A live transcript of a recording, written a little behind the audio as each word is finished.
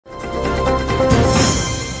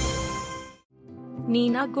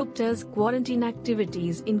Neena Gupta's quarantine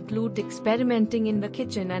activities include experimenting in the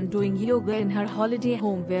kitchen and doing yoga in her holiday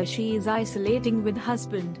home where she is isolating with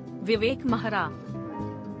husband, Vivek Mahra.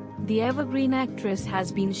 The evergreen actress has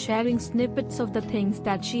been sharing snippets of the things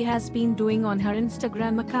that she has been doing on her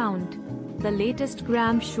Instagram account. The latest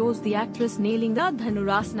gram shows the actress nailing the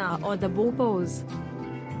Dhanurasana or the bow pose.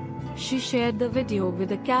 She shared the video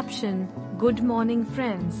with a caption, "Good morning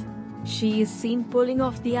friends." She is seen pulling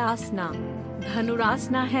off the asana.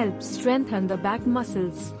 Dhanurasana helps strengthen the back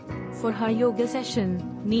muscles. For her yoga session,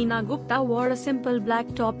 Neena Gupta wore a simple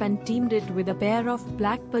black top and teamed it with a pair of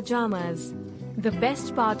black pajamas. The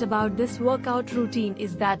best part about this workout routine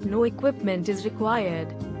is that no equipment is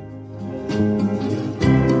required.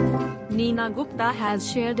 Neena Gupta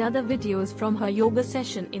has shared other videos from her yoga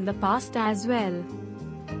session in the past as well.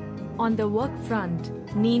 On the work front,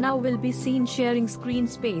 Neena will be seen sharing screen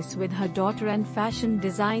space with her daughter and fashion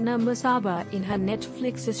designer Masaba in her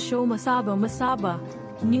Netflix's show Masaba.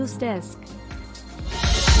 NYOOOZ Desk.